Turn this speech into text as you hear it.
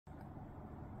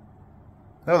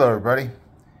Hello everybody.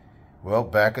 Well,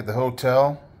 back at the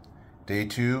hotel, day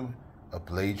 2 of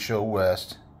Blade Show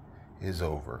West is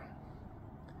over.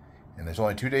 And there's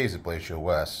only 2 days at Blade Show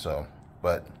West,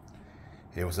 but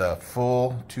it was a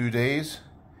full 2 days,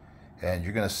 and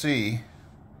you're going to see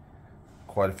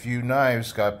quite a few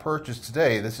knives got purchased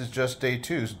today. This is just day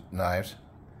 2's knives.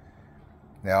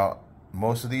 Now,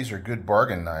 most of these are good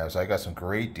bargain knives. I got some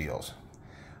great deals.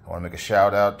 I want to make a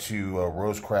shout out to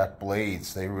Rosecraft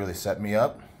Blades. They really set me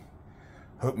up,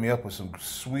 hooked me up with some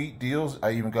sweet deals.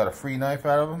 I even got a free knife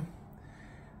out of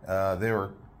them. They were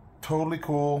totally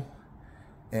cool,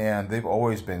 and they've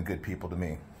always been good people to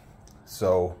me.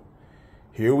 So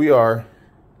here we are.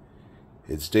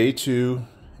 It's day 2,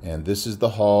 and this is the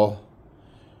haul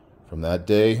from that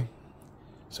day.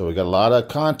 So we got a lot of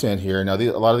content here. Now,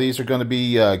 a lot of these are going to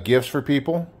be gifts for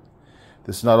people.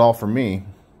 This is not all for me,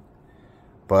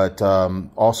 but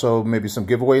also maybe some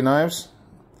giveaway knives.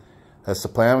 That's the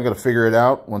plan. I'm going to figure it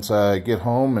out once I get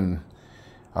home and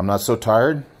I'm not so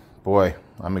tired. Boy,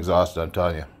 I'm exhausted, I'm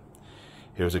telling you.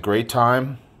 It was a great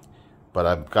time, but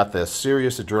I've got the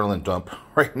serious adrenaline dump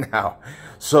right now.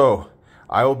 So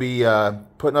I will be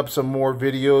putting up some more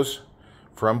videos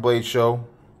from Blade Show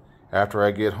after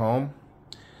I get home.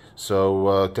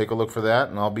 So take a look for that,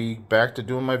 and I'll be back to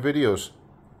doing my videos.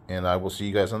 And I will see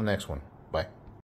you guys on the next one. Bye.